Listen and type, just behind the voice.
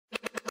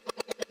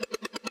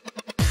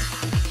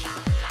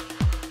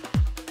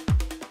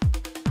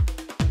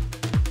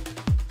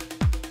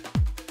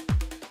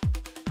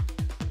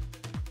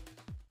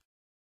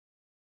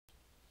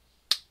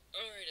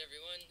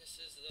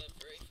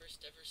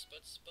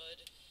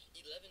MineSPUD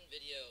 11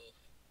 video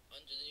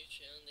under the new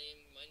channel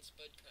name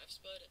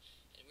MineSPUDCraftSPUD,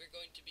 and we're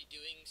going to be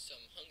doing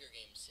some Hunger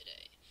Games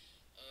today.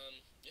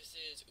 This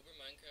is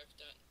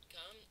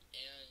uberminecraft.com,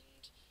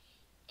 and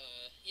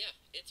yeah,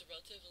 it's a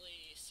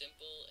relatively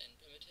simple and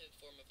primitive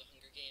form of the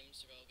Hunger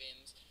Games survival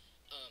games.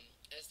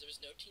 As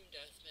there's no team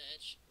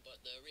deathmatch, but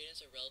the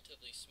arenas are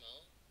relatively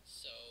small,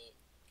 so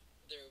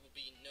there will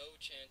be no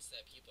chance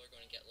that people are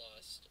going to get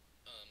lost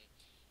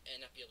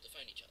and not be able to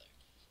find each other.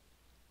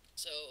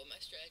 So my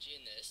strategy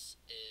in this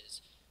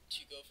is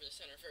to go for the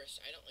center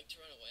first. I don't like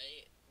to run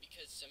away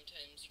because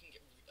sometimes you can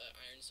get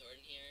iron sword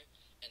in here,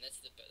 and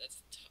that's the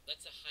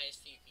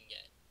highest thing you can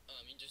get.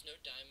 There's no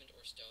diamond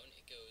or stone.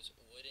 It goes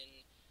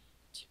wooden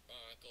to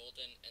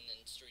golden and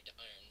then straight to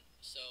iron.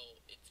 So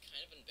it's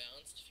kind of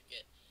unbalanced if you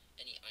get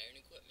any iron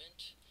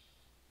equipment,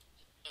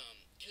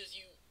 because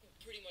you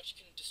pretty much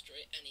can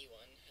destroy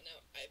anyone.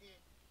 Now I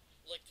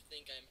like to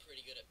think I'm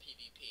pretty good at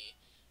PvP,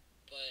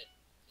 but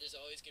there's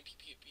always going to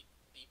be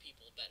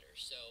people better,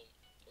 so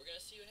we're going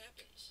to see what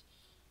happens.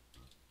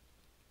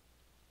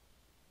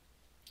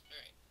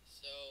 Alright,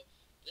 so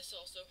this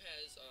also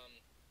has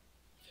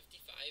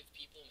 55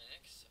 people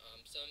max.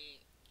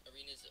 Some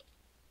arenas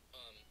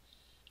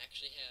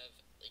actually have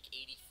like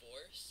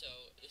 84,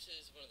 so this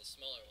is one of the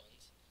smaller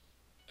ones.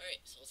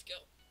 Alright, so let's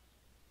go.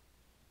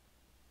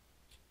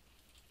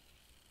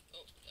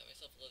 Oh, got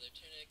myself a leather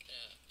tunic.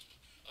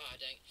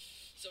 Dang.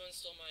 Someone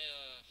stole my,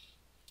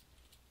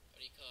 what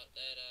do you call it?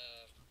 That,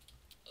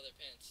 leather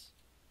pants.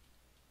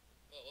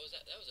 Whoa, what was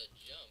that? That was a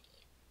jump.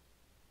 Like,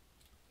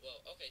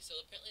 whoa, okay, so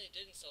apparently they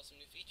did install some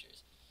new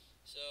features.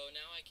 So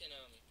now I can do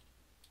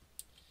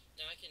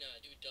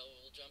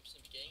double jumps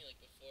in the beginning, like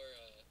before,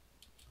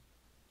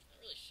 not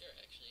really sure,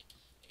 actually.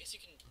 I guess you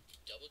can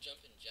double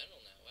jump in general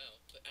now, wow.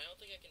 But I don't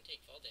think I can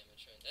take fall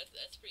damage from it.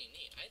 That's pretty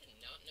neat. I did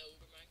not know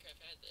Uber Minecraft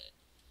had that.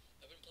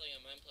 I've been playing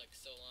on Mineplex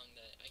so long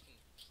that I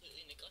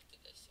completely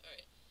neglected this.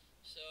 Alright,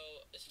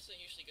 so this is a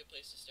usually good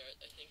place to start.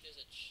 I think there's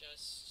a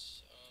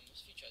chest,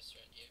 there's a few chests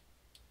around here.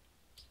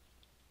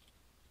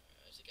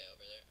 There's a guy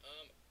over there.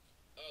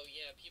 Oh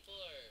yeah, people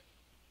are...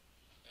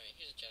 Alright,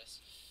 here's a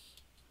chest.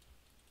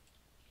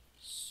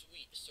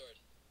 Sweet sword.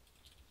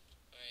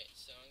 Alright,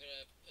 so I'm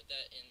gonna put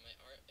that in my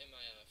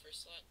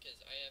first slot, because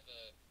I have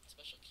a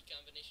special key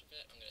combination for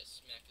that. I'm gonna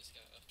smack this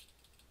guy off.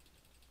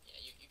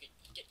 Yeah, you get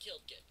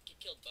killed, get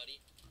killed,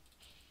 buddy.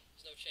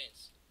 There's no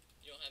chance.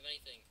 You don't have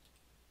anything.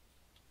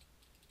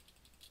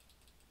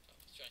 Oh,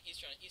 he's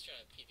trying to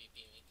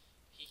PvP me.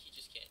 He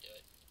just can't do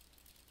it.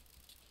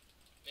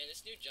 Man,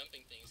 this new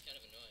jumping thing is kind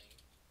of annoying.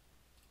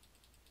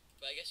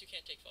 But I guess you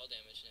can't take fall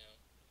damage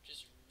now, which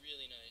is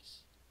really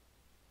nice.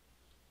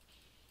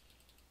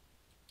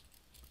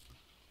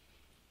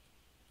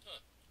 Huh.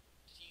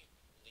 Did he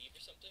leave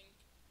or something?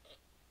 Huh.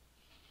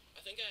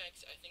 I think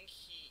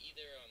he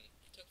either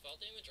took fall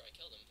damage or I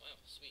killed him.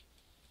 Wow, sweet.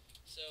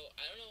 So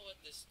I don't know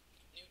what this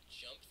new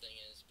jump thing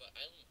is, but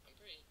I'm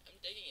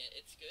digging it.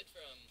 It's good for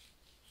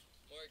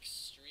more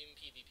extreme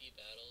PvP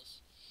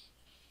battles.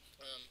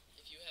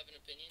 If you have an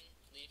opinion,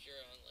 leave your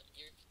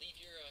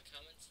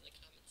comments in the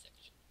comment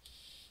section.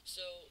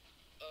 So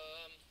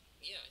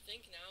yeah, I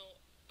think now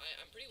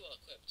I'm pretty well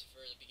equipped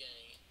for the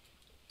beginning.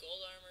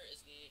 Gold armor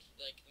isn't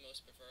like the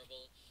most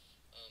preferable,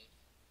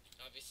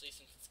 obviously,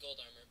 since it's gold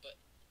armor, but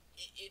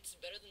it's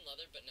better than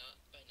leather, but not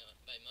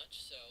by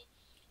much. So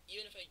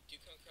even if I do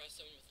come across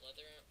someone with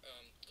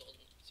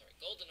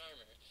golden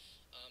armor,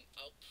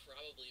 I'll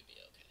probably be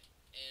okay.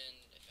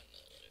 And I found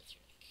another leather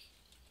tunic.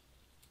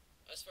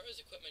 As far as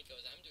equipment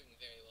goes, I'm doing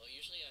very well.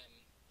 Usually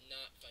I'm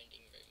not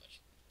finding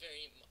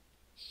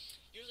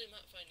usually I'm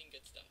not finding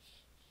good stuff.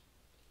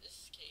 In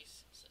this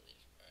case, slightly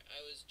different. Alright,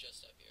 I was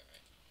just up here,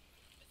 alright.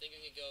 I think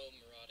I could go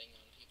marauding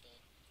on people.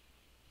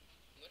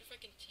 I wonder if I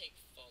can take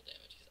fall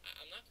damage, because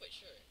I'm not quite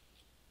sure.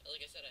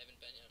 Like I said, I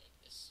haven't been on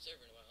this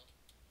server in a while.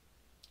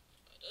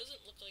 It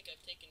doesn't look like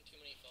I've taken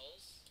too many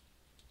falls,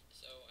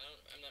 so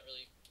I'm not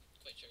really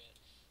quite sure yet.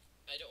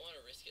 I don't want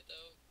to risk it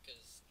though,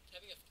 because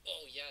having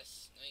oh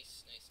yes,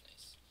 nice.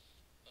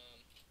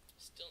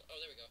 Oh,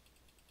 there we go.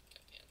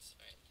 Got pants.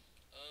 Alright.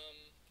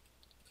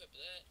 Equip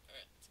that.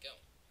 Alright, let's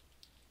go.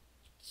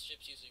 This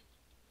ship's usually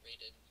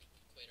rated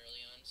quite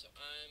early on, so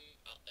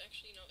I'll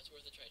actually, it's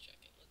worth a try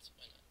checking.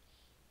 Why not?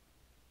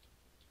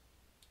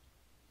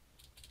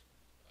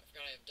 Oh, I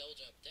forgot I have double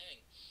jump.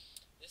 Dang.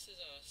 This is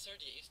hard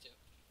to get used to.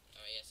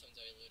 Oh yeah, someone's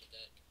already looted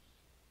that.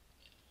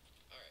 Yeah.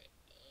 Alright.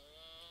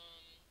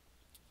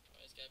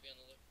 Always gotta be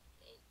on the look.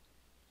 Whoa.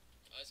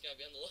 Always gotta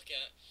be on the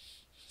lookout.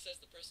 Says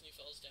the person who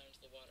falls down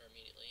into the water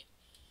immediately.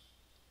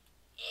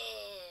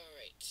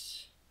 Alright.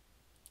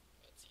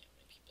 Let's see how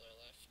many people are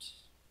left.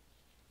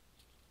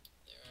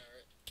 There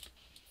are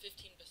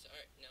 15 besides.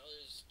 Alright, now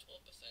there's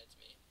 12 besides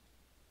me.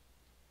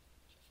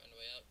 Should I find a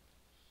way out?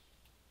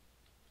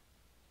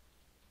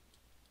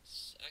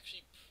 It's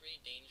actually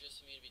pretty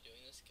dangerous for me to be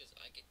doing this, because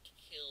I get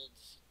killed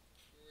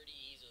pretty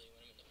easily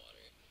when I'm in the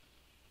water.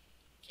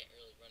 Can't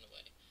really run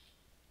away.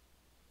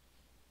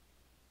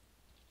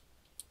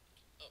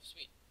 Oh,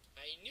 sweet.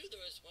 I knew there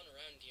was one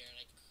around here, and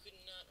I could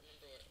not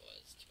remember where it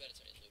was. Too bad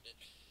it's already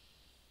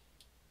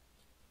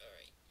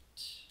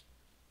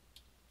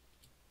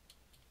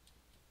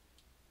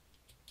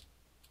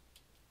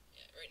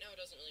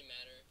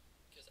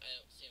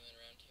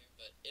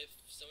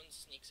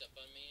sneaks up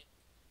on me,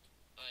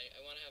 I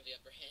want to have the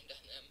upper hand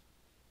on them.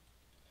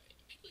 Alright,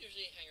 people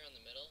usually hang around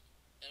the middle,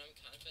 and I'm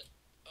confident.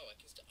 Oh, I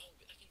can still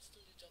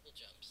do double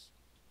jumps.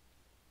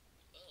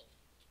 Oh.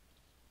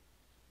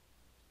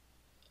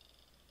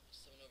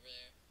 Someone over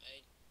there.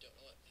 I don't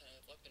know what kind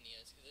of weapon he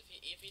has, because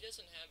if he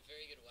doesn't have a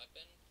very good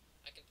weapon,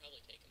 I can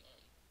probably take him on.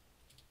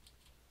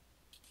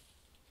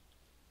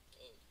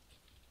 Oh.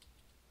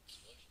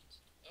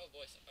 Explosions. Oh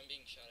boy, I'm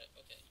being shot at.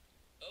 Okay.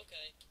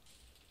 Okay.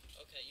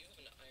 Okay, you have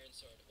an iron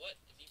sword. What?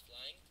 Is he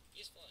flying? He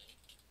is flying.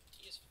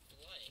 He is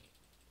flying.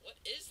 What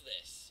is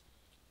this?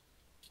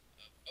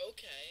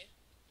 Okay.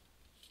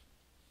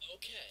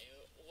 Okay,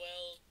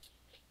 well,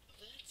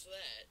 that's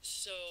that.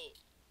 So,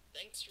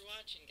 thanks for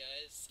watching,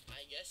 guys.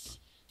 I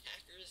guess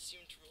hackers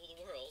seem to rule the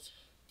world.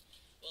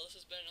 Well, this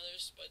has been another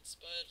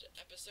Spud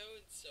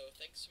episode, so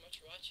thanks so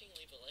much for watching.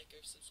 Leave a like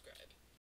or subscribe.